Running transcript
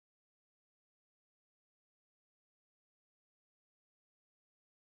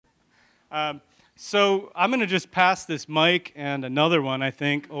So I'm going to just pass this mic and another one, I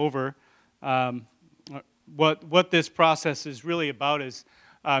think, over. What this process is really about is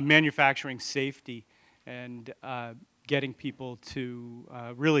manufacturing safety and getting people to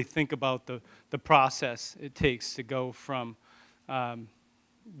really think about the process it takes to go from an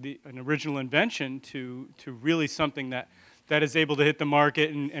original invention to really something that is able to hit the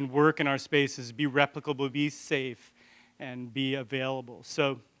market and work in our spaces, be replicable, be safe, and be available.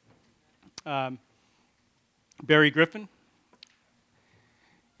 So Barry Griffin,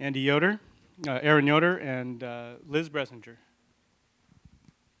 Andy Yoder, Aaron Yoder, and Liz Bressinger.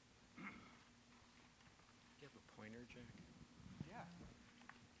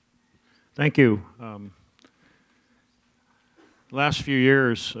 Thank you. Last few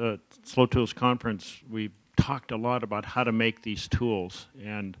years at Slow Tools Conference, we talked a lot about how to make these tools,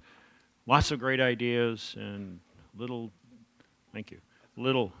 and lots of great ideas and little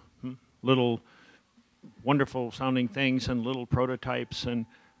wonderful sounding things and little prototypes. And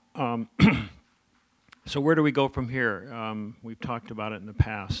so where do we go from here? We've talked about it in the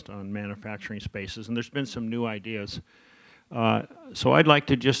past on manufacturing spaces, and there's been some new ideas. So I'd like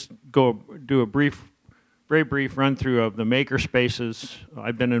to just do a very brief run through of the maker spaces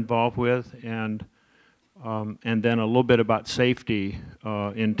I've been involved with, and then a little bit about safety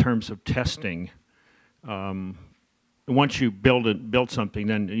in terms of testing. Once you build something,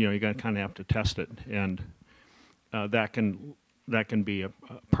 then you got to kind of have to test it, and that can be a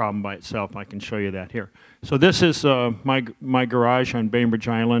problem by itself. I can show you that here. So this is my garage on Bainbridge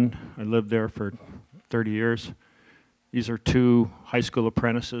Island. I lived there for 30 years. These are two high school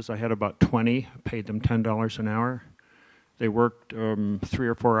apprentices. I had about 20, paid them $10 an hour. They worked 3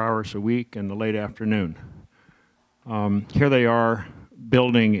 or 4 hours a week in the late afternoon. Here they are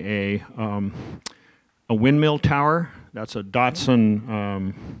building a windmill tower. That's a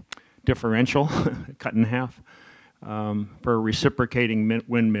Datsun differential, cut in half, for a reciprocating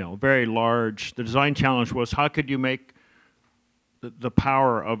windmill. Very large. The design challenge was, how could you make the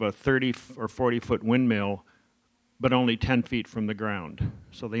power of a 30 or 40-foot windmill but only 10 feet from the ground?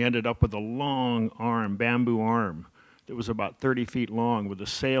 So they ended up with a long arm, bamboo arm, that was about 30 feet long with a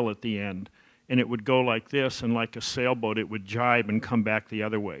sail at the end. And it would go like this, and like a sailboat, it would jibe and come back the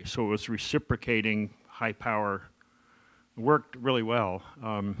other way. So it was reciprocating high power. It worked really well.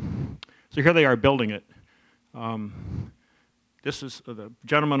 So here they are building it. This is the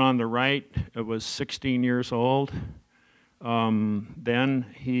gentleman on the right. It was 16 years old. Then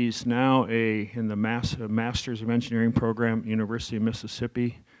he's now in the Masters of Engineering program, University of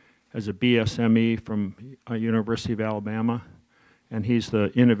Mississippi, as a BSME from University of Alabama, and he's the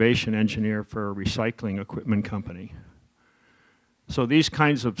innovation engineer for a recycling equipment company. So these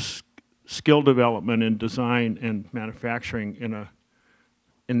kinds of skill development in design and manufacturing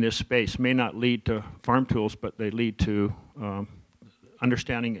in this space may not lead to farm tools, but they lead to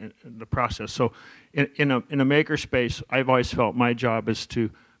understanding the process. So in a maker space, I've always felt my job is to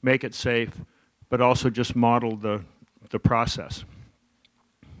make it safe, but also just model the process.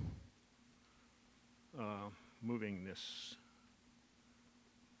 Moving this.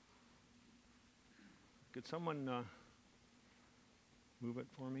 Could someone move it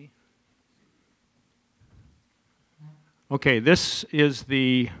for me? Okay, this is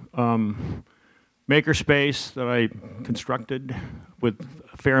the makerspace that I constructed with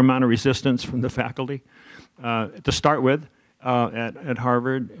a fair amount of resistance from the faculty to start with at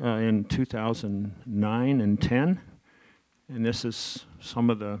Harvard in 2009 and 10. And this is some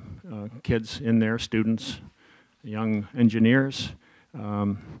of the kids in there, students, young engineers.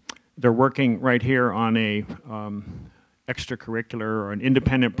 They're working right here on a extracurricular or an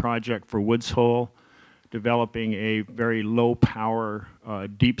independent project for Woods Hole, developing a very low power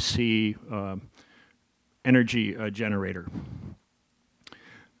deep sea energy generator,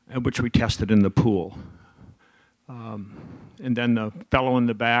 which we tested in the pool. And then the fellow in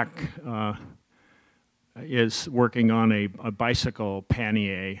the back is working on a bicycle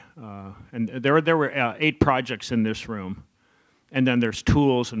pannier. And there were 8 projects in this room. And then there's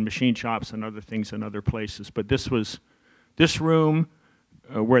tools and machine shops and other things in other places. But this room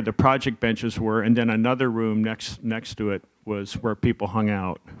where the project benches were, and then another room next to it was where people hung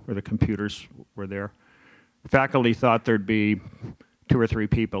out, where the computers were there. The faculty thought there'd be 2 or 3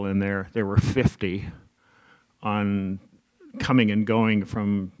 people in there. There were 50 on coming and going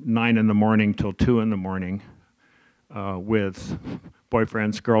from 9 in the morning till 2 in the morning with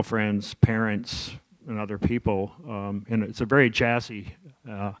boyfriends, girlfriends, parents, and other people. And it's a very jazzy,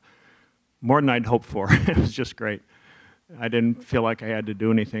 more than I'd hoped for. It was just great. I didn't feel like I had to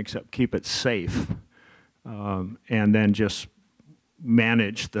do anything except keep it safe, and then just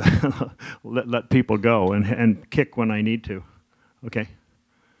manage the let people go and kick when I need to. Okay.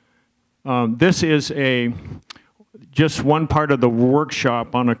 This is just one part of the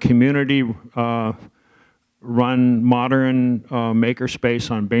workshop on a community run modern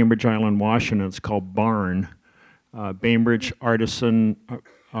makerspace on Bainbridge Island, Washington. It's called BARN, Bainbridge Artist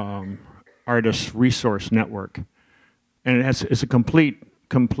Resource Network. And it's a complete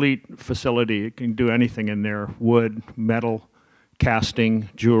facility. It can do anything in there: wood, metal, casting,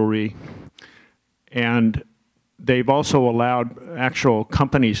 jewelry. And they've also allowed actual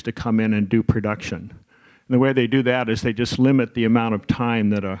companies to come in and do production. And the way they do that is they just limit the amount of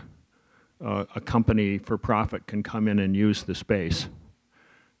time that a company for profit can come in and use the space.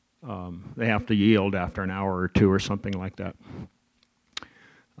 They have to yield after an hour or two or something like that.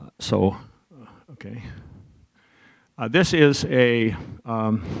 Okay. This is the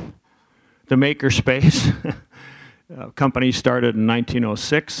makerspace. Company started in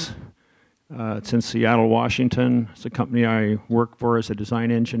 1906. It's in Seattle, Washington. It's a company I worked for as a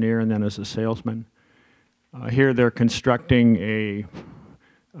design engineer and then as a salesman. Here they're constructing a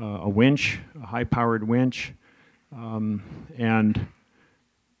winch, a high-powered winch, and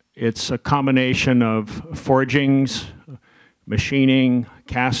it's a combination of forgings, machining,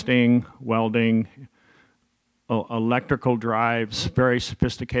 casting, welding, electrical drives, very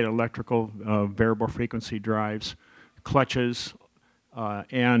sophisticated electrical variable frequency drives, clutches,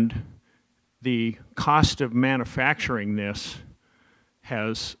 and the cost of manufacturing this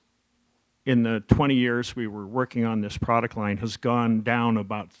has, in the 20 years we were working on this product line, has gone down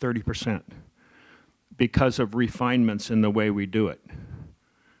about 30% because of refinements in the way we do it.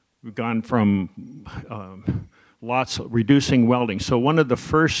 We've gone from reducing welding. So one of the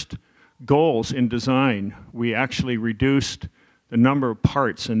first goals in design, we actually reduced the number of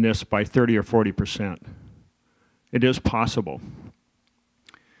parts in this by 30 or 40%. It is possible.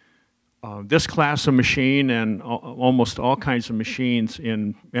 This class of machine and almost all kinds of machines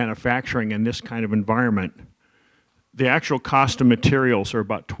in manufacturing in this kind of environment, the actual cost of materials are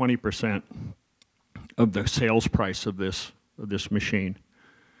about 20% of the sales price of this machine.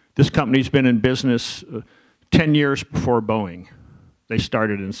 This company's been in business 10 years before Boeing. They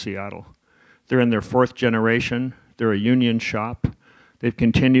started in Seattle. They're in their 4th generation. They're a union shop. They've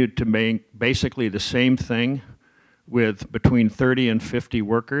continued to make basically the same thing with between 30 and 50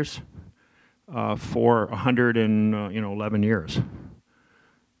 workers for 111 years.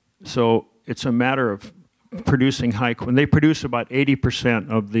 So it's a matter of producing when they produce about 80%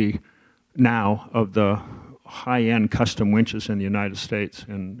 of the high-end custom winches in the United States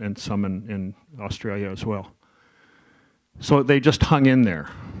and some in Australia as well. So they just hung in there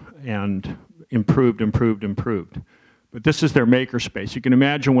and improved. But this is their makerspace. You can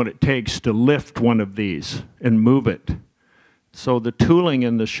imagine what it takes to lift one of these and move it. So the tooling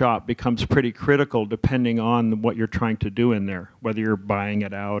in the shop becomes pretty critical depending on what you're trying to do in there, whether you're buying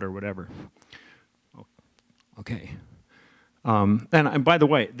it out or whatever. Okay. And by the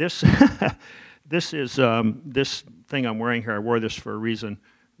way, this is this thing I'm wearing here. I wore this for a reason.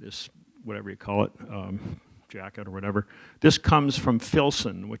 This, whatever you call it, jacket or whatever. This comes from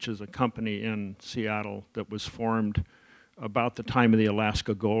Filson, which is a company in Seattle that was formed about the time of the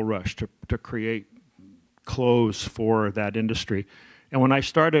Alaska Gold Rush to create clothes for that industry. And when I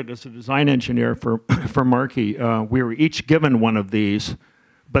started as a design engineer for Markey, we were each given one of these,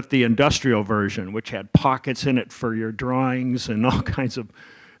 but the industrial version, which had pockets in it for your drawings and all kinds of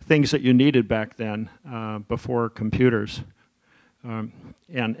things that you needed back then before computers.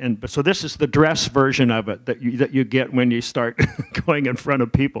 So this is the dress version of it that you get when you start going in front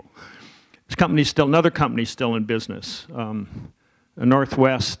of people. This company's still, another company's still in business. The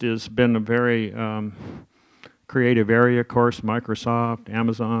Northwest has been a very creative area, of course. Microsoft,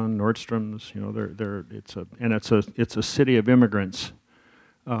 Amazon, Nordstrom's. You know, it's a city of immigrants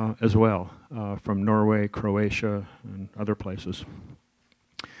as well from Norway, Croatia, and other places.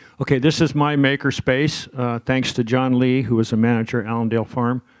 Okay, this is my makerspace. Thanks to John Lee, who was a manager at Allendale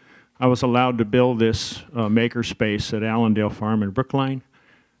Farm. I was allowed to build this makerspace at Allendale Farm in Brookline.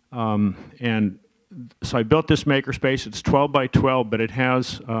 And so I built this makerspace. It's 12 by 12, but it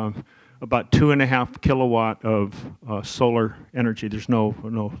has about 2.5 kilowatt of solar energy. There's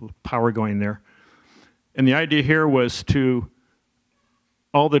no power going there. And the idea here was to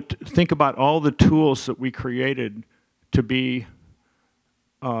think about all the tools that we created to be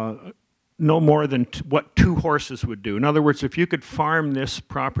no more than what 2 horses would do. In other words, if you could farm this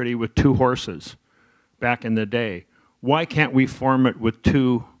property with 2 horses back in the day, why can't we farm it with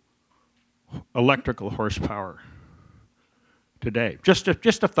 2 electrical horsepower today? Just a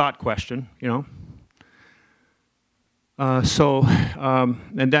thought question, you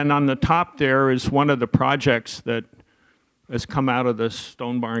And then on the top there is one of the projects that has come out of the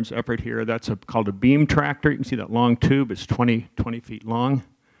Stone Barns effort here. That's called a beam tractor. You can see that long tube. It's 20 feet long.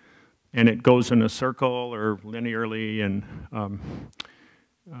 And it goes in a circle or linearly, and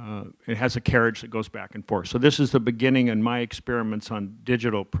it has a carriage that goes back and forth. So this is the beginning in my experiments on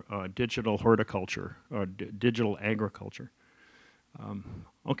digital horticulture, or digital agriculture.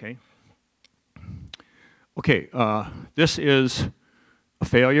 Okay. Okay, this is a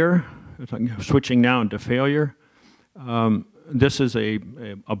failure. I'm switching now into failure. This is a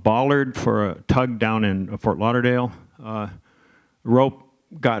bollard for a tug down in Fort Lauderdale. The rope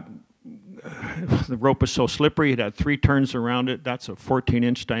was so slippery, it had 3 turns around it. That's a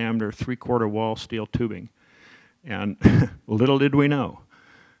 14-inch diameter, 3/4 wall steel tubing. And little did we know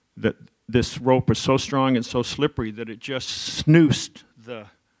that this rope was so strong and so slippery that it just snoosed the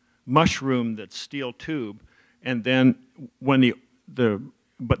mushroom that steel tube, and then when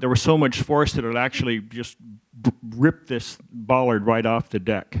but there was so much force that it actually just ripped this bollard right off the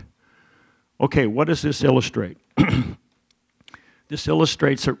deck. Okay, what does this illustrate? This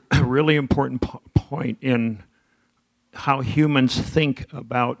illustrates a really important point in how humans think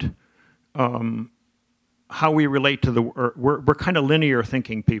about how we relate to the world. We're kind of linear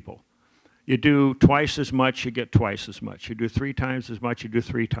thinking people. You do twice as much, you get twice as much. You do 3 times as much, you do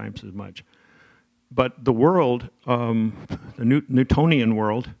 3 times as much. But the world, the Newtonian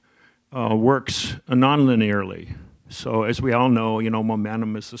world, works non-linearly. So as we all know,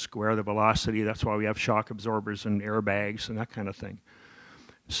 momentum is the square of the velocity. That's why we have shock absorbers and airbags and that kind of thing.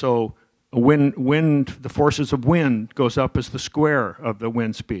 So the forces of wind goes up as the square of the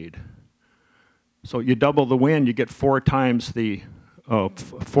wind speed. So you double the wind, you get 4 times the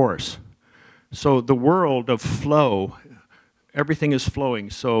force. So the world of flow, everything is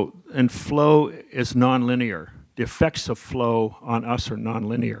flowing. And flow is nonlinear. The effects of flow on us are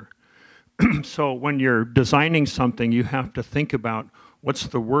nonlinear. So when you're designing something, you have to think about what's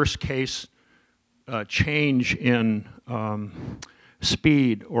the worst case change in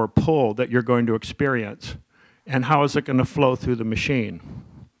speed or pull that you're going to experience, and how is it going to flow through the machine.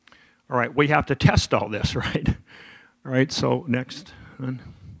 All right, we have to test all this, right? All right, so next one.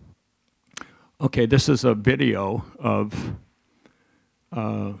 Okay, this is a video of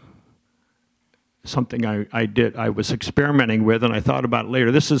something I was experimenting with, and I thought about it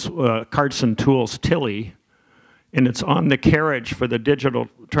later. This is Carson Tools Tilley, and it's on the carriage for the digital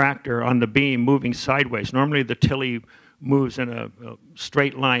tractor on the beam moving sideways. Normally the Tilley moves in a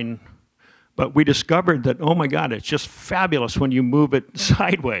straight line, but we discovered that, oh my God, it's just fabulous when you move it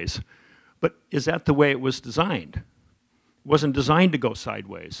sideways. But is that the way it was designed? It wasn't designed to go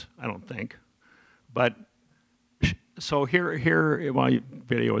sideways, I don't think. But so here, well,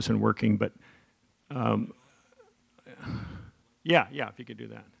 video isn't working, but yeah, if you could do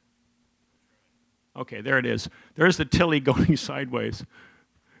that. Okay, there it is. There's the Tilley going sideways.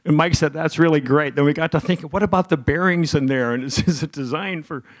 And Mike said, that's really great. Then we got to thinking, what about the bearings in there? And is it designed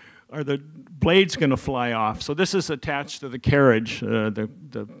for, are the blades going to fly off? So this is attached to the carriage,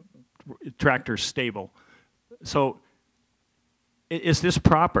 the tractor stable. So is this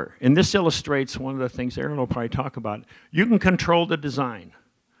proper? And this illustrates one of the things Aaron will probably talk about. You can control the design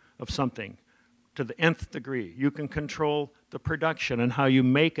of something to the nth degree. You can control the production and how you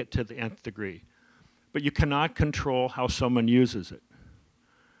make it to the nth degree. But you cannot control how someone uses it.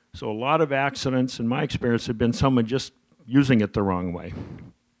 So a lot of accidents, in my experience, have been someone just using it the wrong way.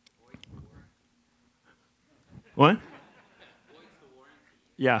 What?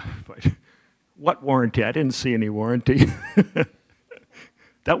 Yeah, but what warranty? I didn't see any warranty.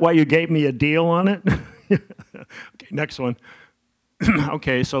 That why you gave me a deal on it? Okay, next one.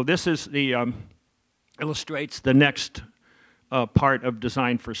 Okay, so this is the illustrates the next part of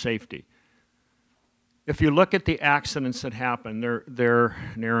design for safety. If you look at the accidents that happen, they're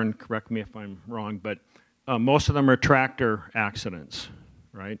and Aaron, correct me if I'm wrong, but most of them are tractor accidents,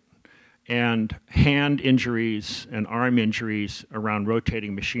 right? And hand injuries and arm injuries around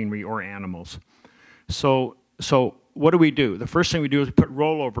rotating machinery or animals. So what do? The first thing we do is put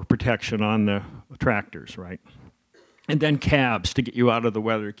rollover protection on the tractors, right? And then cabs to get you out of the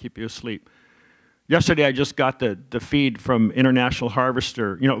weather, keep you asleep. Yesterday I just got the feed from International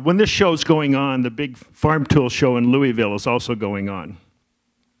Harvester. You know, when this show's going on, the big farm tool show in Louisville is also going on,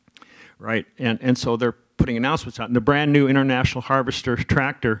 right? And so they're putting announcements out. And the brand new International Harvester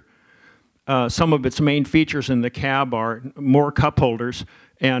tractor, some of its main features in the cab are more cup holders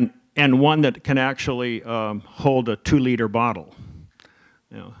and one that can actually hold a 2-liter bottle.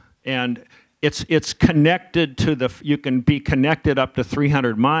 You know, and it's connected to you can be connected up to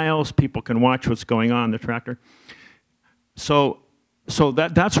 300 miles. People can watch what's going on in the tractor. So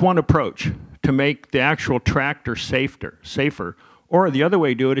that's one approach to make the actual tractor safer. Or the other way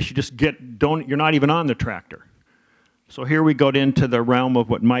to do it is you just you're not even on the tractor. So here we go into the realm of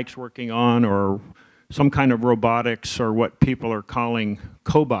what Mike's working on, or some kind of robotics, or what people are calling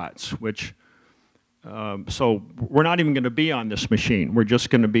cobots, which, so we're not even going to be on this machine. We're just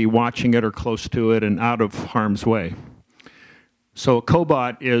going to be watching it or close to it and out of harm's way. So a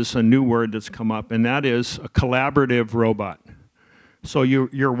cobot is a new word that's come up, and that is a collaborative robot. So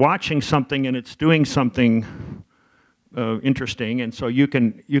you're watching something and it's doing something interesting, and so you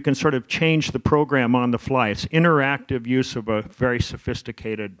can sort of change the program on the fly. It's interactive use of a very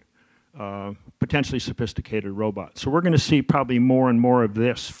sophisticated, potentially sophisticated robot. So we're going to see probably more and more of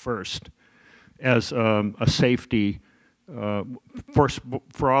this first as a safety,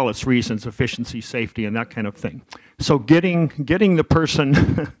 for all its reasons, efficiency, safety, and that kind of thing. So getting the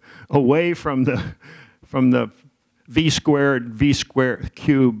person away from the v squared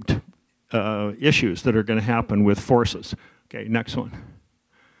cubed issues that are going to happen with forces. Okay, next one.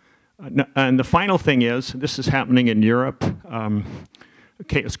 And the final thing is, this is happening in Europe.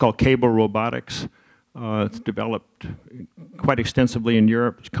 It's called cable robotics. It's developed quite extensively in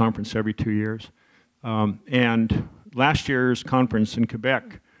Europe. It's a conference every 2 years. And last year's conference in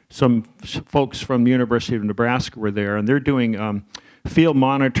Quebec, some folks from the University of Nebraska were there, and they're doing field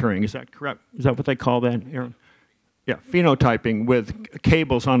monitoring. Is that correct? Is that what they call that, Aaron? Yeah, phenotyping with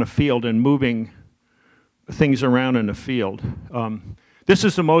cables on a field and moving things around in a field. This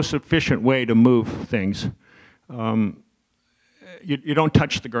is the most efficient way to move things. You don't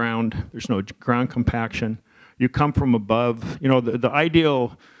touch the ground. There's no ground compaction. You come from above. You know,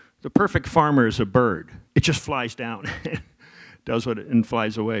 the perfect farmer is a bird. It just flies down, does what it, and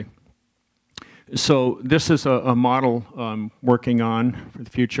flies away. So this is a model working on for the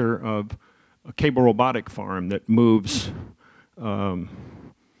future of a cable robotic farm that moves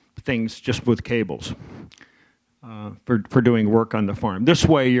things just with cables for doing work on the farm. This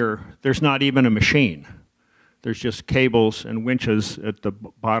way, there's not even a machine. There's just cables and winches at the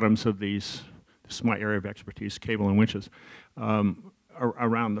bottoms of these. This is my area of expertise: cable and winches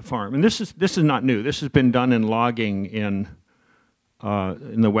around the farm. And this is not new. This has been done in logging in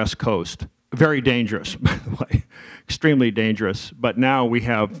the West Coast. Very dangerous, by the way, extremely dangerous. But now we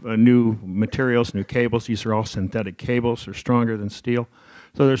have new materials, new cables. These are all synthetic cables. They're stronger than steel.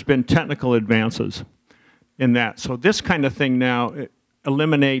 So there's been technical advances in that. So this kind of thing now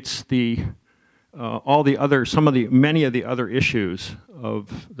eliminates many of the other issues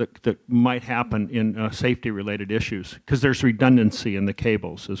that might happen in safety-related issues, because there's redundancy in the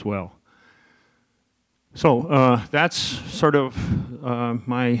cables as well. So that's sort of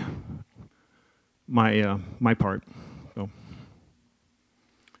my part. So.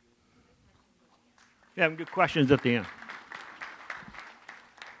 Yeah, good questions at the end.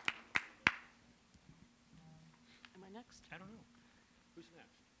 Am I next? I don't know. Who's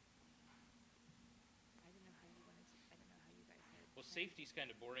next? I don't know how you guys had. Well, safety's kind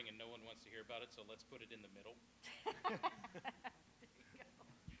of boring and no one wants to hear about it, so let's put it in the middle. There you go.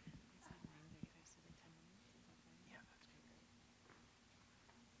 It's like 9:35, so like 10 minutes. Is that fine? Yeah, that's good.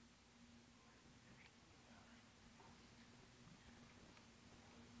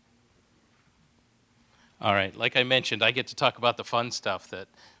 All right, like I mentioned, I get to talk about the fun stuff that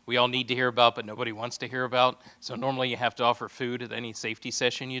we all need to hear about, but nobody wants to hear about. So normally you have to offer food at any safety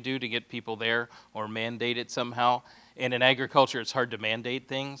session you do to get people there, or mandate it somehow. And in agriculture, it's hard to mandate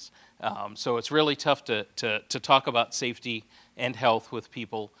things. So it's really tough to talk about safety and health with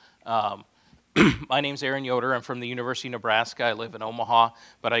people. My name's Aaron Yoder. I'm from the University of Nebraska. I live in Omaha,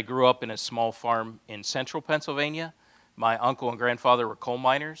 but I grew up in a small farm in central Pennsylvania. My uncle and grandfather were coal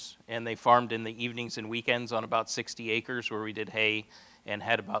miners, and they farmed in the evenings and weekends on about 60 acres where we did hay and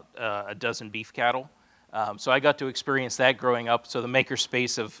had about a dozen beef cattle. So I got to experience that growing up. So the maker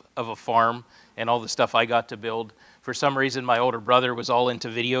space of a farm and all the stuff I got to build. For some reason, my older brother was all into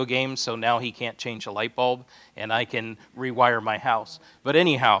video games, so now he can't change a light bulb, and I can rewire my house. But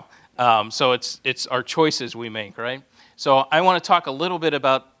anyhow, so it's our choices we make, right? So I want to talk a little bit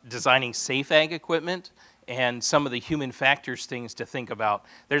about designing safe ag equipment and some of the human factors things to think about.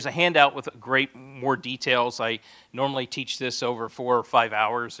 There's a handout with more details. I normally teach this over 4 or 5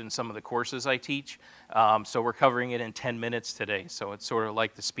 hours in some of the courses I teach. So we're covering it in 10 minutes today. So it's sort of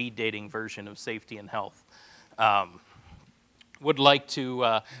like the speed dating version of safety and health. Would like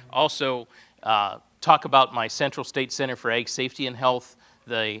to also talk about my Central State Center for Ag Safety and Health,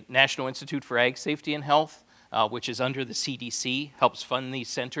 the National Institute for Ag Safety and Health, which is under the CDC, helps fund these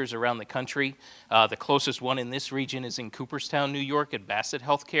centers around the country. The closest one in this region is in Cooperstown, New York at Bassett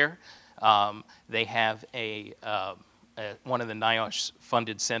Healthcare. They have a at one of the NIOSH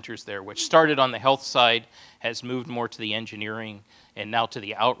funded centers there, which started on the health side, has moved more to the engineering, and now to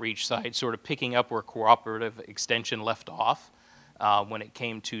the outreach side, sort of picking up where cooperative extension left off when it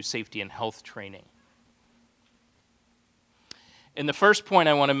came to safety and health training. And the first point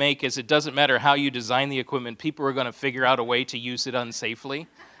I want to make is it doesn't matter how you design the equipment, people are going to figure out a way to use it unsafely.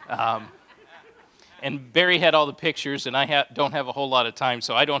 And Barry had all the pictures, and I don't have a whole lot of time,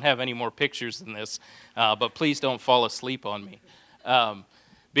 so I don't have any more pictures than this, but please don't fall asleep on me.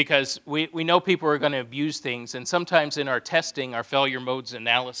 Because we know people are going to abuse things, and sometimes in our testing, our failure modes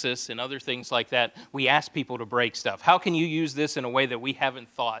analysis and other things like that, we ask people to break stuff. How can you use this in a way that we haven't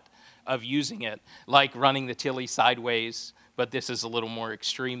thought of using it, like running the Tilley sideways, but this is a little more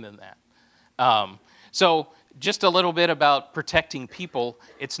extreme than that. So just a little bit about protecting people.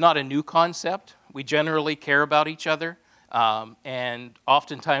 It's not a new concept. We generally care about each other, and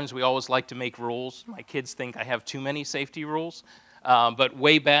oftentimes we always like to make rules. My kids think I have too many safety rules, but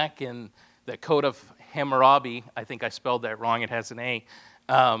way back in the Code of Hammurabi, I think I spelled that wrong, it has an A.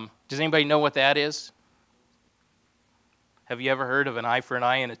 Does anybody know what that is? Have you ever heard of an eye for an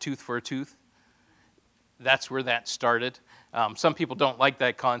eye and a tooth for a tooth? That's where that started. Some people don't like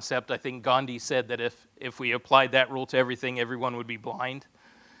that concept. I think Gandhi said that if we applied that rule to everything, everyone would be blind.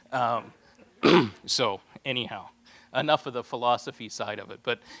 So anyhow, enough of the philosophy side of it.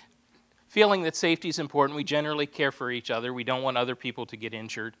 But feeling that safety is important, we generally care for each other. We don't want other people to get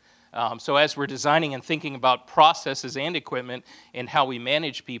injured. So as we're designing and thinking about processes and equipment and how we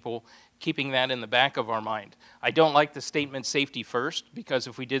manage people, keeping that in the back of our mind. I don't like the statement safety first, because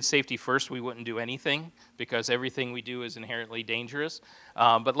if we did safety first, we wouldn't do anything, because everything we do is inherently dangerous.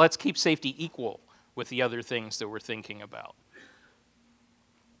 But let's keep safety equal with the other things that we're thinking about.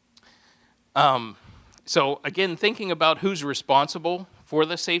 So again, thinking about who's responsible for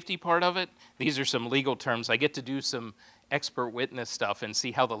the safety part of it, these are some legal terms. I get to do some expert witness stuff and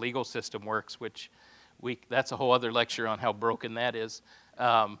see how the legal system works, which that's a whole other lecture on how broken that is.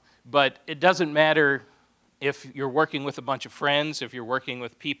 But it doesn't matter if you're working with a bunch of friends, if you're working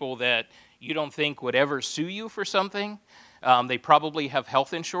with people that you don't think would ever sue you for something. They probably have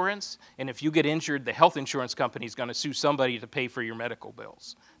health insurance, and if you get injured, the health insurance company is going to sue somebody to pay for your medical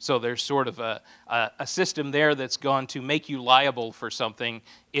bills. So there's sort of a system there that's gone to make you liable for something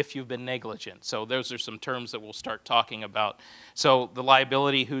if you've been negligent. So those are some terms that we'll start talking about. So the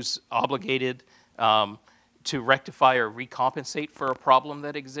liability, who's obligated to rectify or recompensate for a problem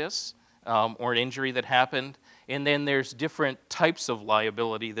that exists or an injury that happened. And then there's different types of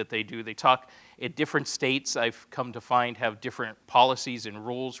liability that they do. They talk at different states, I've come to find, have different policies and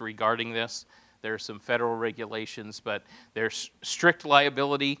rules regarding this. There are some federal regulations, but there's strict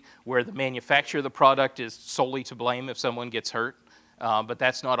liability where the manufacturer of the product is solely to blame if someone gets hurt. But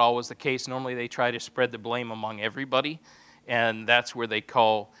that's not always the case. Normally they try to spread the blame among everybody, and that's where they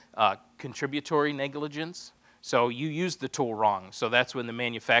call contributory negligence. So you used the tool wrong. So that's when the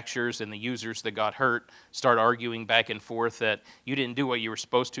manufacturers and the users that got hurt start arguing back and forth that you didn't do what you were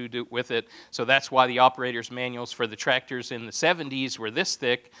supposed to do with it. So that's why the operator's manuals for the tractors in the 70s were this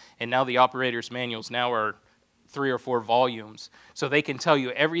thick, and now the operator's manuals now are 3 or 4 volumes. So they can tell you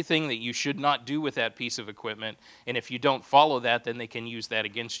everything that you should not do with that piece of equipment, and if you don't follow that, then they can use that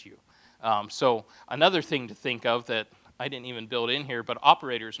against you. So another thing to think of that I didn't even build in here, but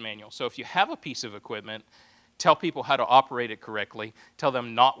operator's manual. So if you have a piece of equipment, tell people how to operate it correctly, tell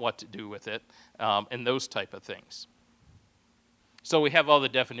them not what to do with it, and those type of things. So we have all the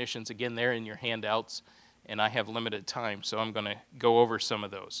definitions again there in your handouts, and I have limited time, so I'm going to go over some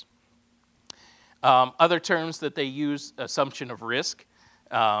of those. Other terms that they use, assumption of risk,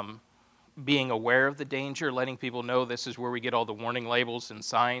 being aware of the danger, letting people know this is where we get all the warning labels and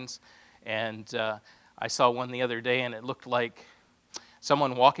signs. And I saw one the other day, and it looked like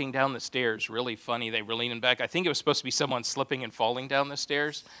someone walking down the stairs, really funny. They were leaning back. I think it was supposed to be someone slipping and falling down the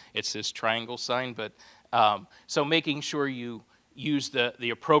stairs. It's this triangle sign. But so making sure you use the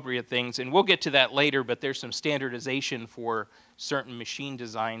appropriate things. And we'll get to that later, but there's some standardization for certain machine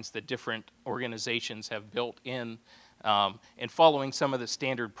designs that different organizations have built in. And following some of the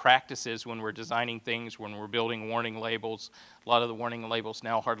standard practices when we're designing things, when we're building warning labels. A lot of the warning labels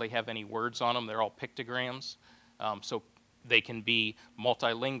now hardly have any words on them. They're all pictograms. So they can be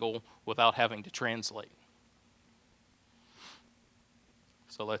multilingual without having to translate.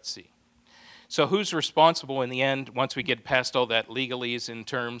 So let's see. So who's responsible in the end once we get past all that legalese in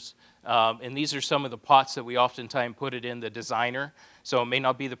terms? And these are some of the pots that we oftentimes put it in: the designer. So it may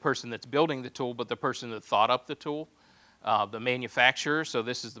not be the person that's building the tool, but the person that thought up the tool. The manufacturer, so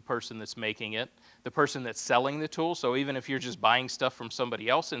this is the person that's making it. The person that's selling the tool, so even if you're just buying stuff from somebody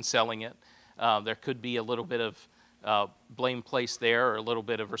else and selling it, there could be a little bit of blame placed there or a little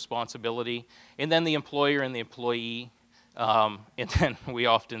bit of responsibility. And then the employer and the employee. And then we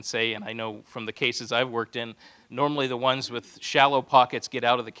often say, and I know from the cases I've worked in, normally the ones with shallow pockets get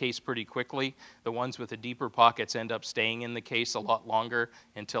out of the case pretty quickly. The ones with the deeper pockets end up staying in the case a lot longer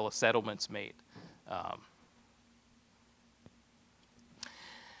until a settlement's made.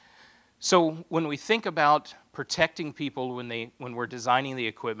 So when we think about protecting people when we're designing the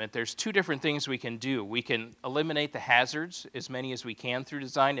equipment, there's two different things we can do. We can eliminate the hazards, as many as we can through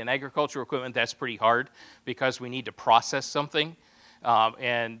design. In agricultural equipment, that's pretty hard because we need to process something,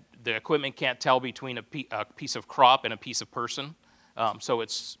 and the equipment can't tell between a piece of crop and a piece of person. So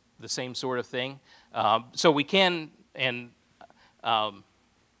it's the same sort of thing. So we can, and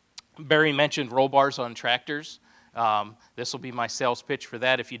Barry mentioned roll bars on tractors. This will be my sales pitch for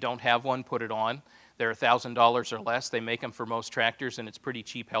that. If you don't have one, put it on. They're $1,000 or less. They make them for most tractors, and it's pretty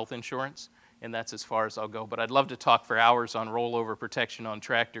cheap health insurance, and that's as far as I'll go. But I'd love to talk for hours on rollover protection on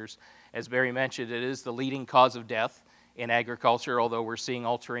tractors. As Barry mentioned, it is the leading cause of death in agriculture, although we're seeing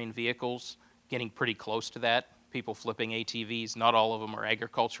all-terrain vehicles getting pretty close to that. People flipping ATVs, not all of them are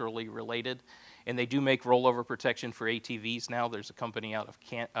agriculturally related. And they do make rollover protection for ATVs now. There's a company out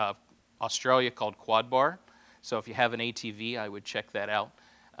of Australia called Quadbar. So if you have an ATV, I would check that out.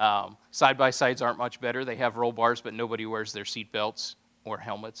 Side-by-sides aren't much better. They have roll bars, but nobody wears their seat belts or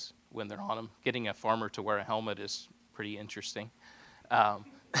helmets when they're on them. Getting a farmer to wear a helmet is pretty interesting.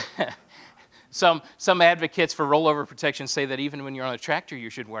 Some advocates for rollover protection say that even when you're on a tractor,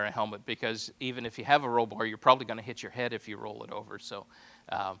 you should wear a helmet, because even if you have a roll bar, you're probably going to hit your head if you roll it over. So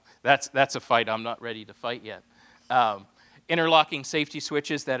that's a fight I'm not ready to fight yet. Interlocking safety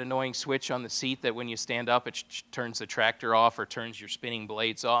switches, that annoying switch on the seat that when you stand up, it turns the tractor off or turns your spinning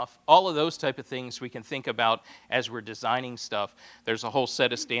blades off. All of those type of things we can think about as we're designing stuff. There's a whole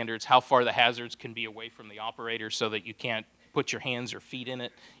set of standards, how far the hazards can be away from the operator so that you can't put your hands or feet in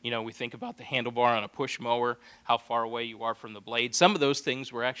it. You know, we think about the handlebar on a push mower, how far away you are from the blade. Some of those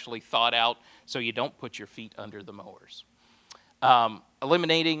things were actually thought out so you don't put your feet under the mowers.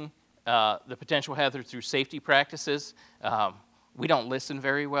 Eliminating the potential hazard through safety practices. We don't listen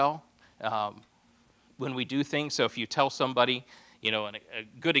very well when we do things. So if you tell somebody, you know, and a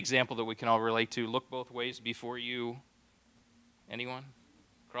good example that we can all relate to, look both ways before you, anyone?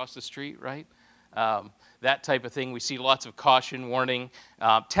 Cross the street, right? That type of thing. We see lots of caution, warning.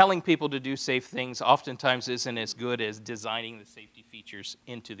 Telling people to do safe things oftentimes isn't as good as designing the safety features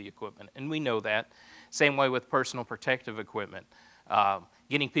into the equipment, and we know that. Same way with personal protective equipment.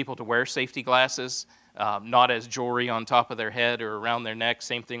 Getting people to wear safety glasses, not as jewelry on top of their head or around their neck.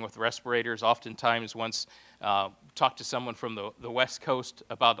 Same thing with respirators. Oftentimes, once talk to someone from the West Coast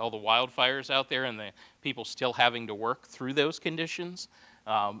about all the wildfires out there and the people still having to work through those conditions,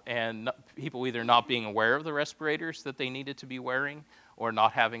 and people either not being aware of the respirators that they needed to be wearing or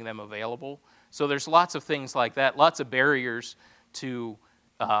not having them available. So there's lots of things like that, lots of barriers to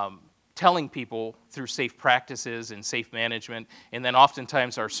telling people through safe practices and safe management, and then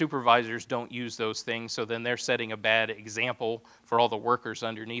oftentimes our supervisors don't use those things, so then they're setting a bad example for all the workers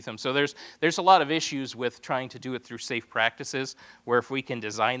underneath them. So there's a lot of issues with trying to do it through safe practices, where if we can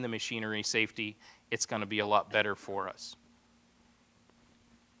design the machinery safety, it's going to be a lot better for us.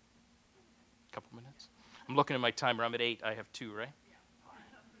 A couple minutes. I'm looking at my timer. I'm at 8. I have 2, right?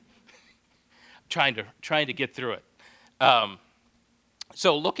 trying to get through it.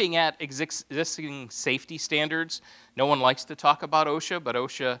 So looking at existing safety standards, no one likes to talk about OSHA, but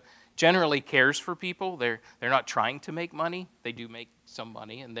OSHA generally cares for people. They're not trying to make money. They do make some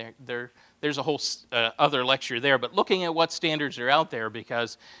money, and there's a whole other lecture there. But looking at what standards are out there,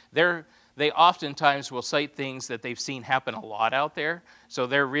 because they oftentimes will cite things that they've seen happen a lot out there, so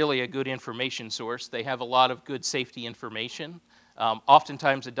they're really a good information source. They have a lot of good safety information.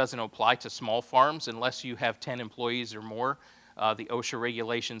 Oftentimes it doesn't apply to small farms unless you have 10 employees or more. The OSHA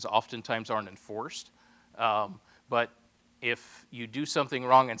regulations oftentimes aren't enforced. But if you do something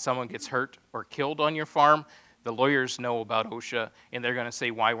wrong and someone gets hurt or killed on your farm, the lawyers know about OSHA, and they're going to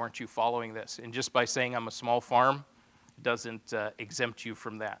say, why weren't you following this? And just by saying I'm a small farm doesn't exempt you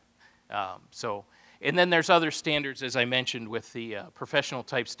from that. And then there's other standards, as I mentioned, with the professional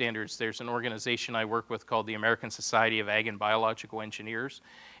type standards. There's an organization I work with called the American Society of Ag and Biological Engineers,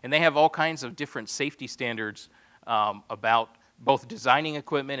 and they have all kinds of different safety standards about both designing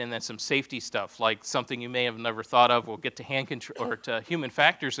equipment and then some safety stuff, like something you may have never thought of. We'll get to hand control or to human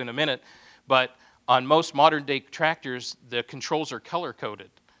factors in a minute, but on most modern day tractors, the controls are color coded.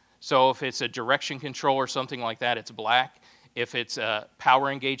 So if it's a direction control or something like that, it's black. If it's a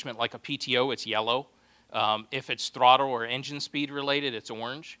power engagement like a PTO, it's yellow. If it's throttle or engine speed related, it's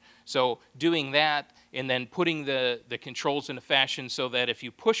orange. So doing that and then putting the controls in a fashion so that if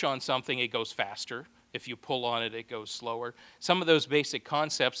you push on something, it goes faster. If you pull on it, it goes slower. Some of those basic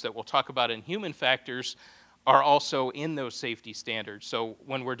concepts that we'll talk about in human factors are also in those safety standards. So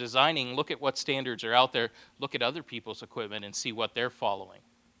when we're designing, look at what standards are out there, look at other people's equipment and see what they're following.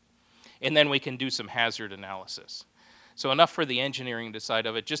 And then we can do some hazard analysis. So enough for the engineering side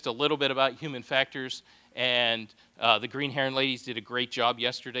of it, just a little bit about human factors. And the Green Heron ladies did a great job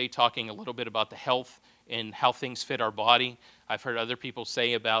yesterday talking a little bit about the health and how things fit our body. I've heard other people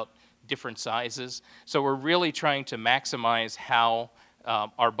say about different sizes. So we're really trying to maximize how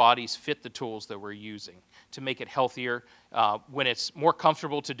our bodies fit the tools that we're using to make it healthier. When it's more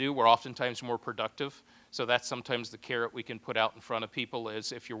comfortable to do, we're oftentimes more productive. So that's sometimes the carrot we can put out in front of people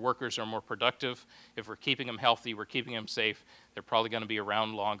is if your workers are more productive, if we're keeping them healthy, we're keeping them safe, they're probably going to be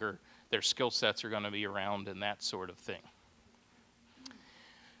around longer, their skill sets are going to be around, and that sort of thing.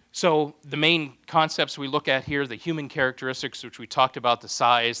 So the main concepts we look at here, the human characteristics, which we talked about, the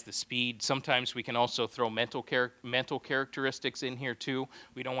size, the speed. Sometimes we can also throw mental characteristics in here too.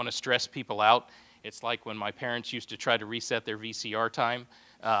 We don't want to stress people out. It's like when my parents used to try to reset their VCR time,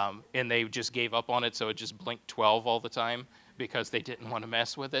 and they just gave up on it, so it just blinked 12 all the time because they didn't want to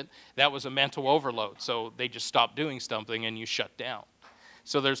mess with it. That was a mental overload, so they just stopped doing something and you shut down.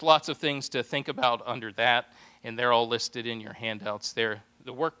 So there's lots of things to think about under that, and they're all listed in your handouts there.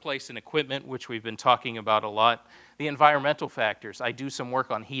 The workplace and equipment, which we've been talking about a lot. The environmental factors. I do some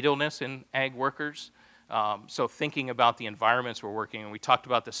work on heat illness in ag workers. So thinking about the environments we're working in. We talked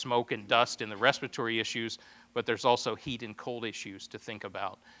about the smoke and dust and the respiratory issues, but there's also heat and cold issues to think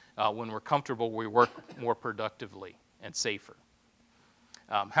about. When we're comfortable, we work more productively and safer.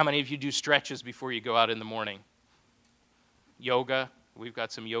 How many of you do stretches before you go out in the morning? Yoga. We've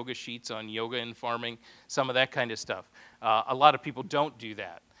got some yoga sheets on yoga and farming, some of that kind of stuff. A lot of people don't do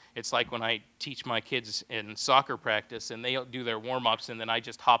that. It's like when I teach my kids in soccer practice and they do their warm-ups and then I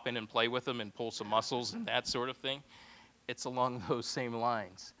just hop in and play with them and pull some muscles and that sort of thing. It's along those same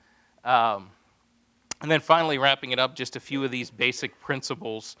lines. And then finally, wrapping it up, just a few of these basic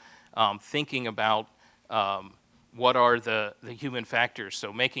principles, thinking about what are the human factors.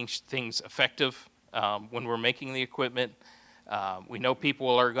 So making things effective when we're making the equipment. We know people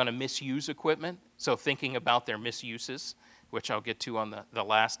are going to misuse equipment, so thinking about their misuses, which I'll get to on the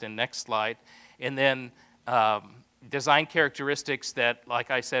last and next slide. And then design characteristics that,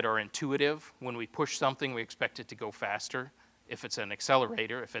 like I said, are intuitive. When we push something, we expect it to go faster. If it's an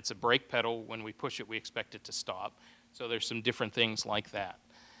accelerator, if it's a brake pedal, when we push it, we expect it to stop. So there's some different things like that.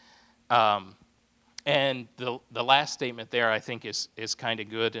 And the last statement there, I think, is kind of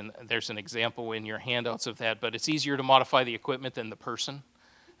good, and there's an example in your handouts of that, but it's easier to modify the equipment than the person.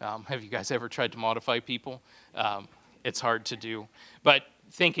 Have you guys ever tried to modify people? It's hard to do. But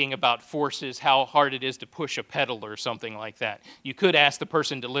thinking about forces, how hard it is to push a pedal or something like that. You could ask the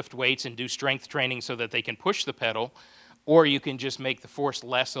person to lift weights and do strength training so that they can push the pedal, or you can just make the force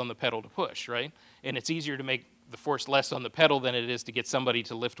less on the pedal to push, right? And it's easier to make the force less on the pedal than it is to get somebody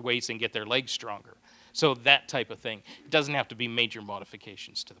to lift weights and get their legs stronger. So that type of thing. It doesn't have to be major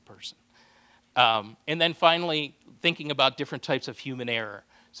modifications to the person. And then finally, thinking about different types of human error.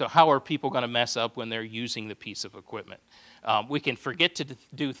 So how are people going to mess up when they're using the piece of equipment? We can forget to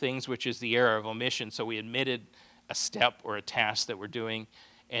do things, which is the error of omission. So we omitted a step or a task that we're doing.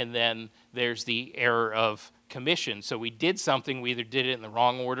 And then there's the error of commission. So we did something, we either did it in the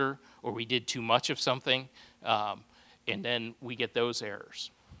wrong order or we did too much of something. And then we get those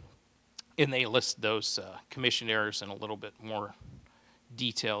errors. And they list those commission errors in a little bit more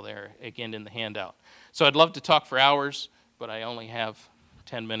detail there, again, in the handout. So I'd love to talk for hours, but I only have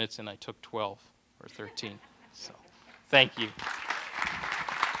 10 minutes, and I took 12 or 13. So thank you.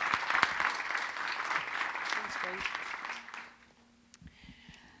 That's great.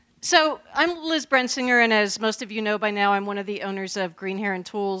 So I'm Liz Brensinger, and as most of you know by now, I'm one of the owners of Green Heron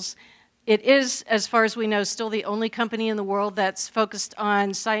Tools. It is, as far as we know, still the only company in the world that's focused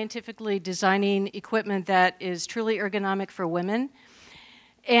on scientifically designing equipment that is truly ergonomic for women.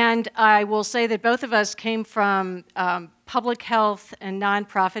 And I will say that both of us came from public health and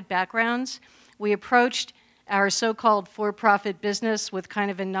nonprofit backgrounds. We approached our so-called for-profit business with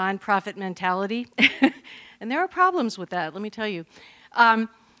kind of a nonprofit mentality. And there are problems with that, let me tell you.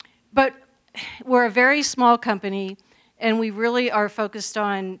 But we're a very small company, and we really are focused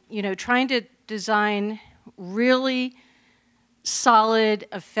on, trying to design really solid,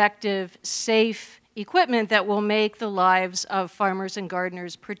 effective, safe equipment that will make the lives of farmers and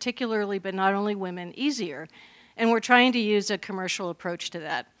gardeners, particularly, but not only women, easier. And we're trying to use a commercial approach to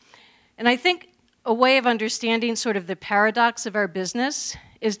that. And I think a way of understanding sort of the paradox of our business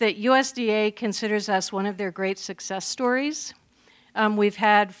is that USDA considers us one of their great success stories. We've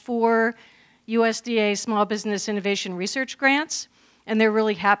had 4 USDA Small Business Innovation Research grants, and they're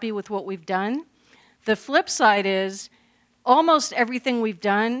really happy with what we've done. The flip side is almost everything we've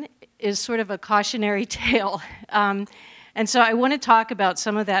done is sort of a cautionary tale. And so I want to talk about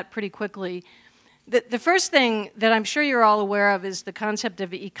some of that pretty quickly. The first thing that I'm sure you're all aware of is the concept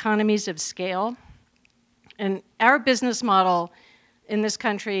of economies of scale. And our business model in this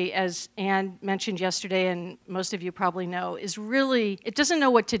country, as Ann mentioned yesterday, and most of you probably know, is really, it doesn't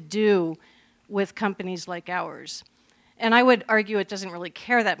know what to do with companies like ours. And I would argue it doesn't really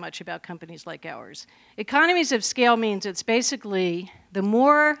care that much about companies like ours. Economies of scale means it's basically the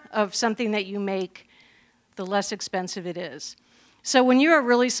more of something that you make, the less expensive it is. So when you're a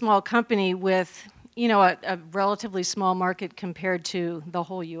really small company with, you know, a relatively small market compared to the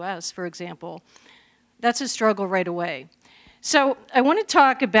whole US, for example, that's a struggle right away. So I want to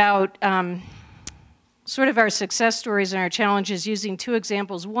talk about sort of our success stories and our challenges using 2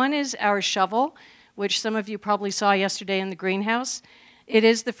 examples. One is our shovel, which some of you probably saw yesterday in the greenhouse. It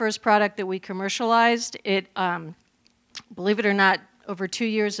is the first product that we commercialized. It, believe it or not, over 2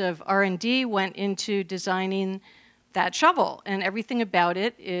 years of R&D went into designing that shovel, and everything about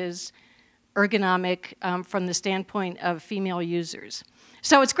it is ergonomic from the standpoint of female users.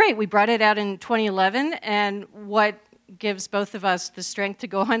 So it's great. We brought it out in 2011, and what gives both of us the strength to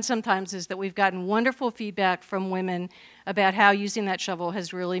go on sometimes is that we've gotten wonderful feedback from women about how using that shovel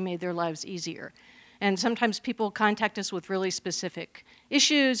has really made their lives easier. And sometimes people contact us with really specific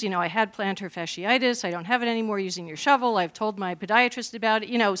issues. You know, I had plantar fasciitis. I don't have it anymore using your shovel. I've told my podiatrist about it.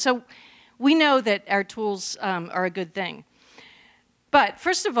 You know, so we know that our tools are a good thing. But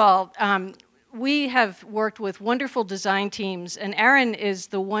first of all, we have worked with wonderful design teams, and Aaron is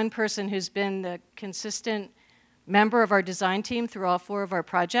the one person who's been the consistent member of our design team through all 4 of our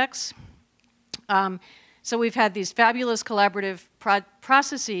projects. So we've had these fabulous collaborative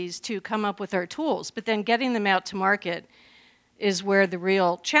processes to come up with our tools, but then getting them out to market is where the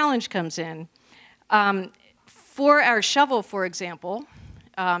real challenge comes in. For our shovel, for example,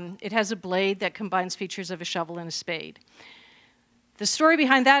 it has a blade that combines features of a shovel and a spade. The story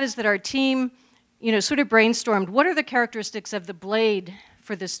behind that is that our team, you know, sort of brainstormed, what are the characteristics of the blade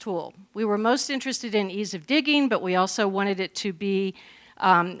for this tool? We were most interested in ease of digging, but we also wanted it to be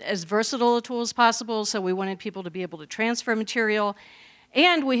as versatile a tool as possible, so we wanted people to be able to transfer material.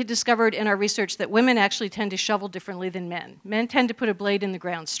 And we had discovered in our research that women actually tend to shovel differently than men. Men tend to put a blade in the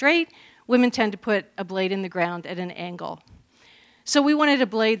ground straight. Women tend to put a blade in the ground at an angle. So we wanted a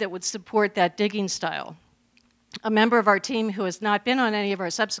blade that would support that digging style. A member of our team who has not been on any of our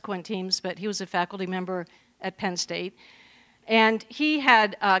subsequent teams, but he was a faculty member at Penn State, and he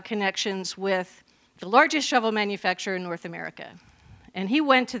had connections with the largest shovel manufacturer in North America. And he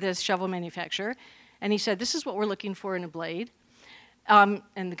went to this shovel manufacturer, and he said, this is what we're looking for in a blade. And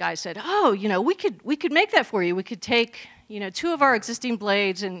the guy said, oh, you know, we could make that for you. We could take, you know, 2 of our existing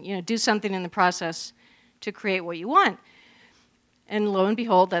blades and, you know, do something in the process to create what you want. And lo and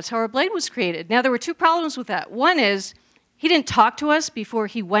behold, that's how our blade was created. Now, there were 2 problems with that. One is, he didn't talk to us before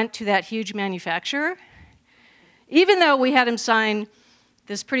he went to that huge manufacturer, even though we had him sign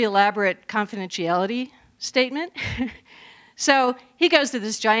this pretty elaborate confidentiality statement. So he goes to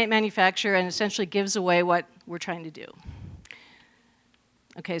this giant manufacturer and essentially gives away what we're trying to do.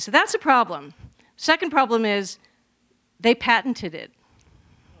 Okay, so that's a problem. Second problem is they patented it,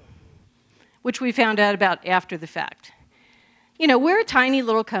 which we found out about after the fact. You know, we're a tiny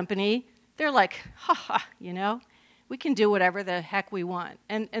little company. They're like, ha ha, you know, we can do whatever the heck we want.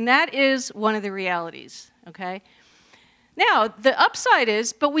 And that is one of the realities, okay? Now, the upside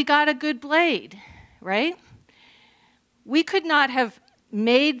is, but we got a good blade, right? We could not have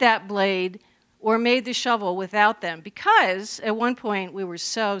made that blade or made the shovel without them, because at one point we were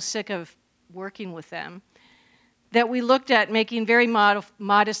so sick of working with them that we looked at making very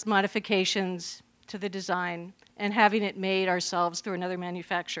modest modifications to the design and having it made ourselves through another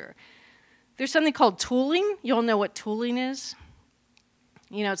manufacturer. There's something called tooling. You all know what tooling is.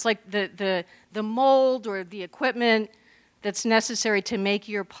 You know, it's like the mold or the equipment that's necessary to make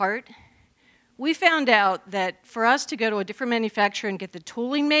your part. We found out that for us to go to a different manufacturer and get the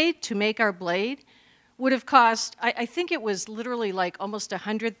tooling made to make our blade would have cost, I think it was literally like almost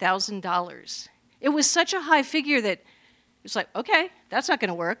 $100,000. It was such a high figure that it's like, okay, that's not going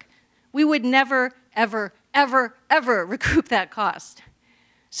to work. We would never, ever, ever, ever recoup that cost.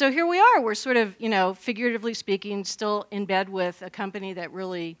 So here we are. We're sort of, you know, figuratively speaking, still in bed with a company that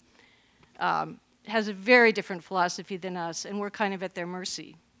really has a very different philosophy than us, and we're kind of at their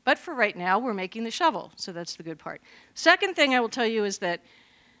mercy. But for right now, we're making the shovel, so that's the good part. Second thing I will tell you is that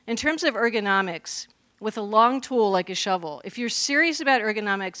in terms of ergonomics, with a long tool like a shovel, if you're serious about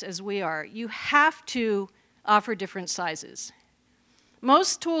ergonomics as we are, you have to offer different sizes.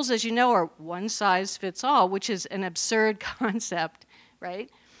 Most tools, as you know, are one size fits all, which is an absurd concept, right?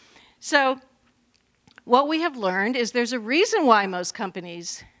 So what we have learned is there's a reason why most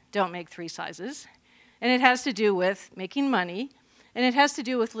companies don't make 3 sizes, and it has to do with making money, and it has to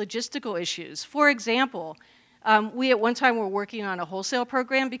do with logistical issues. For example, we at one time were working on a wholesale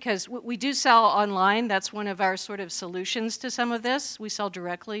program because we do sell online. That's one of our sort of solutions to some of this. We sell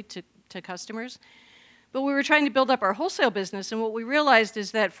directly to customers. But we were trying to build up our wholesale business, and what we realized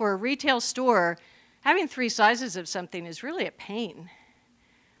is that for a retail store, having 3 sizes of something is really a pain.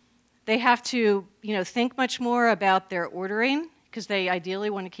 They have to, think much more about their ordering because they ideally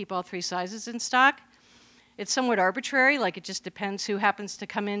want to keep all 3 sizes in stock. It's somewhat arbitrary, like it just depends who happens to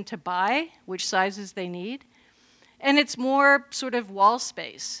come in to buy, which sizes they need. And it's more sort of wall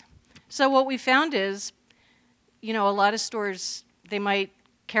space. So what we found is, a lot of stores, they might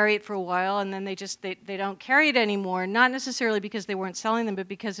carry it for a while and then they don't carry it anymore, not necessarily because they weren't selling them, but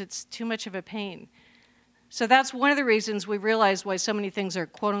because it's too much of a pain. So that's one of the reasons we realized why so many things are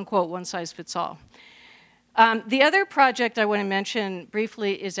quote unquote one size fits all. The other project I want to mention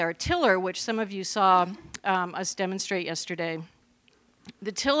briefly is our tiller, which some of you saw us demonstrate yesterday.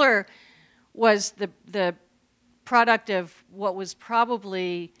 The tiller was the product of what was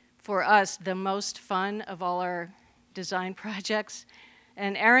probably, for us, the most fun of all our design projects.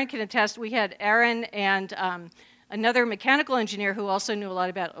 And Aaron can attest, we had Aaron and another mechanical engineer who also knew a lot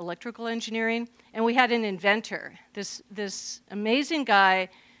about electrical engineering, and we had an inventor, this amazing guy,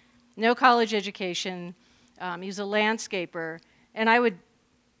 no college education, he's a landscaper, and I would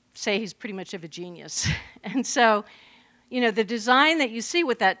say he's pretty much of a genius. And so, the design that you see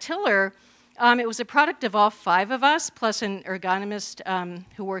with that tiller, it was a product of all 5 of us, plus an ergonomist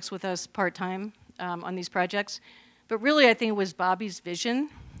who works with us part-time on these projects. But really, I think it was Bobby's vision.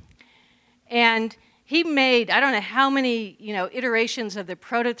 And he made, I don't know how many, iterations of the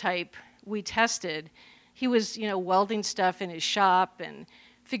prototype we tested. He was, welding stuff in his shop and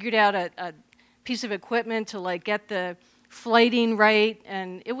figured out a piece of equipment to, get the flighting right.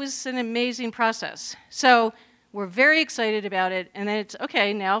 And it was an amazing process. So we're very excited about it. And then it's,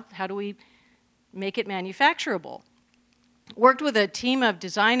 okay, now how do we make it manufacturable? Worked with a team of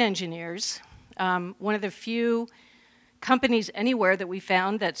design engineers, one of the few companies anywhere that we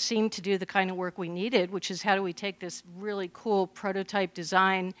found that seemed to do the kind of work we needed, which is how do we take this really cool prototype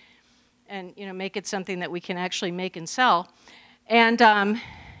design and make it something that we can actually make and sell. And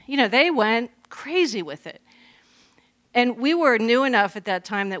they went crazy with it. And we were new enough at that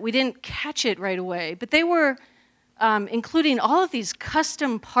time that we didn't catch it right away, but they were including all of these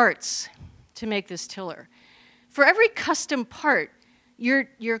custom parts to make this tiller. For every custom part,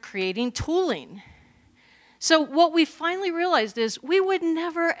 you're creating tooling. So what we finally realized is we would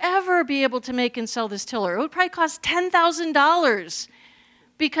never, ever be able to make and sell this tiller. It would probably cost $10,000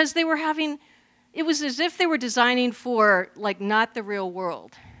 because they were it was as if they were designing for, not the real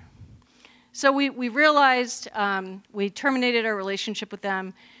world. So we realized, we terminated our relationship with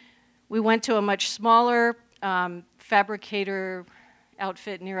them. We went to a much smaller fabricator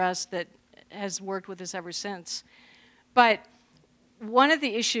outfit near us that has worked with us ever since. But one of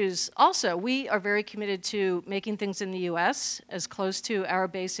the issues also, we are very committed to making things in the US as close to our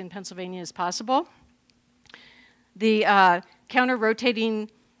base in Pennsylvania as possible. The counter-rotating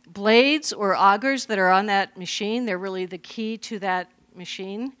blades or augers that are on that machine, they're really the key to that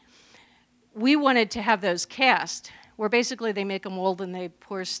machine. We wanted to have those cast, where basically they make a mold and they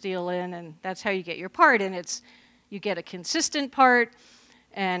pour steel in, and that's how you get your part. And you get a consistent part,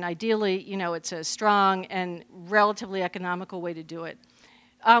 and ideally, it's a strong and relatively economical way to do it.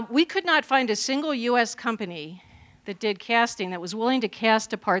 We could not find a single US company that did casting that was willing to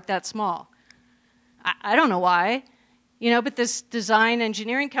cast a part that small. I don't know why, but this design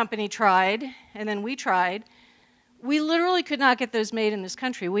engineering company tried, and then we tried. We literally could not get those made in this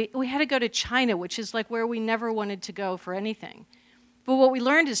country. We had to go to China, which is where we never wanted to go for anything. But what we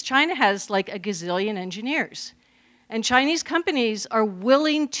learned is China has a gazillion engineers. And Chinese companies are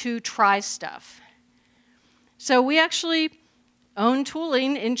willing to try stuff. So we actually own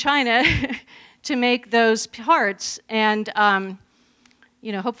tooling in China to make those parts. And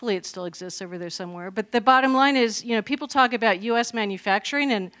hopefully it still exists over there somewhere. But the bottom line is, people talk about US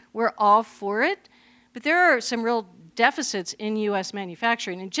manufacturing, and we're all for it. But there are some real deficits in US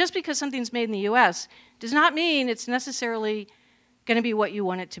manufacturing. And just because something's made in the US does not mean it's necessarily going to be what you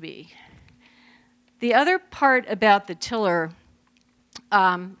want it to be. The other part about the tiller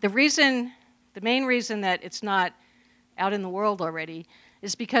The main reason that it's not out in the world already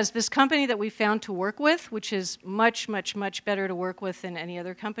is because this company that we found to work with, which is much, much, much better to work with than any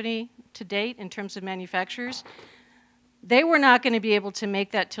other company to date in terms of manufacturers, they were not going to be able to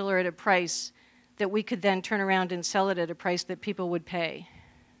make that tiller at a price that we could then turn around and sell it at a price that people would pay.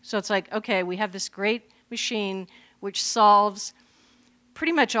 So it's like, okay, we have this great machine which solves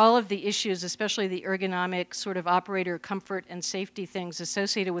pretty much all of the issues, especially the ergonomic sort of operator comfort and safety things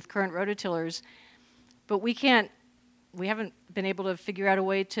associated with current rototillers, but we haven't been able to figure out a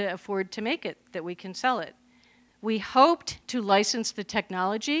way to afford to make it, that we can sell it. We hoped to license the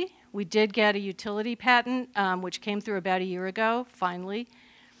technology. We did get a utility patent, which came through about a year ago, finally.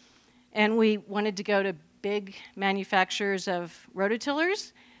 And we wanted to go to big manufacturers of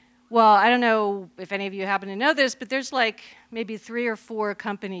rototillers. Well, I don't know if any of you happen to know this, but there's like maybe 3 or 4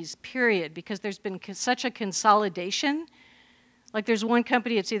 companies, period, because there's been such a consolidation. Like there's one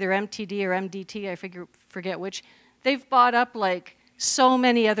company, it's either MTD or MDT, I forget which. They've bought up like so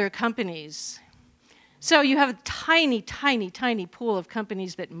many other companies. So you have a tiny, tiny, tiny pool of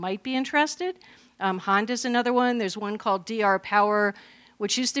companies that might be interested. Honda's another one. There's one called DR Power,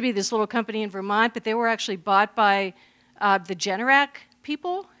 which used to be this little company in Vermont, but they were actually bought by the Generac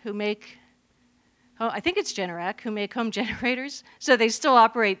people who make, I think it's Generac, who make home generators. So they still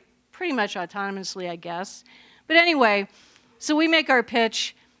operate pretty much autonomously, I guess. But anyway, so we make our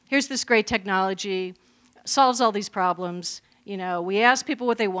pitch. Here's this great technology, solves all these problems. You know, we asked people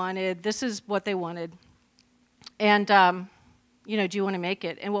what they wanted. This is what they wanted. And, you know, do you want to make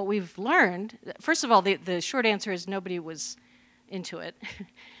it? And what we've learned, first of all, the short answer is nobody was into it.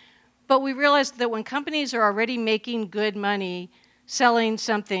 But we realized that when companies are already making good money selling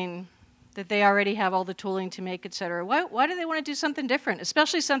something that they already have all the tooling to make, et cetera, why do they want to do something different,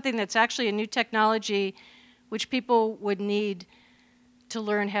 especially something that's actually a new technology which people would need to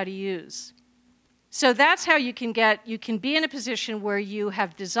learn how to use? So that's how you can be in a position where you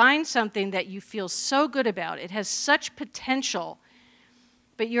have designed something that you feel so good about. It has such potential,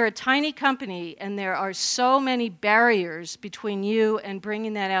 but you're a tiny company and there are so many barriers between you and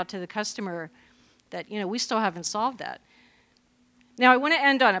bringing that out to the customer that, you know, we still haven't solved that. Now, I want to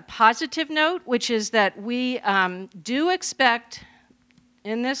end on a positive note, which is that we do expect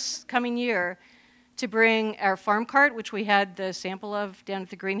in this coming year to bring our farm cart, which we had the sample of down at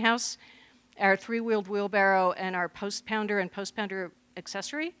the greenhouse, our 3-wheeled wheelbarrow, and our post pounder and post pounder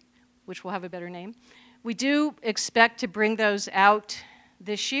accessory, which will have a better name. We do expect to bring those out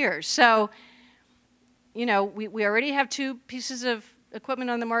this year. So, you know, we already have 2 pieces of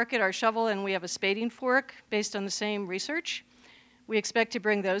equipment on the market, our shovel, and we have a spading fork based on the same research. We expect to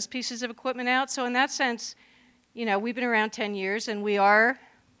bring those pieces of equipment out. So in that sense, you know, we've been around 10 years and we are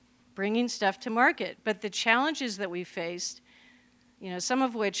bringing stuff to market. But the challenges that we faced, you know, some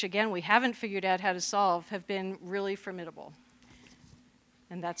of which, again, we haven't figured out how to solve, have been really formidable.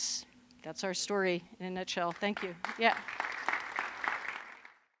 And that's our story in a nutshell. Thank you. Yeah.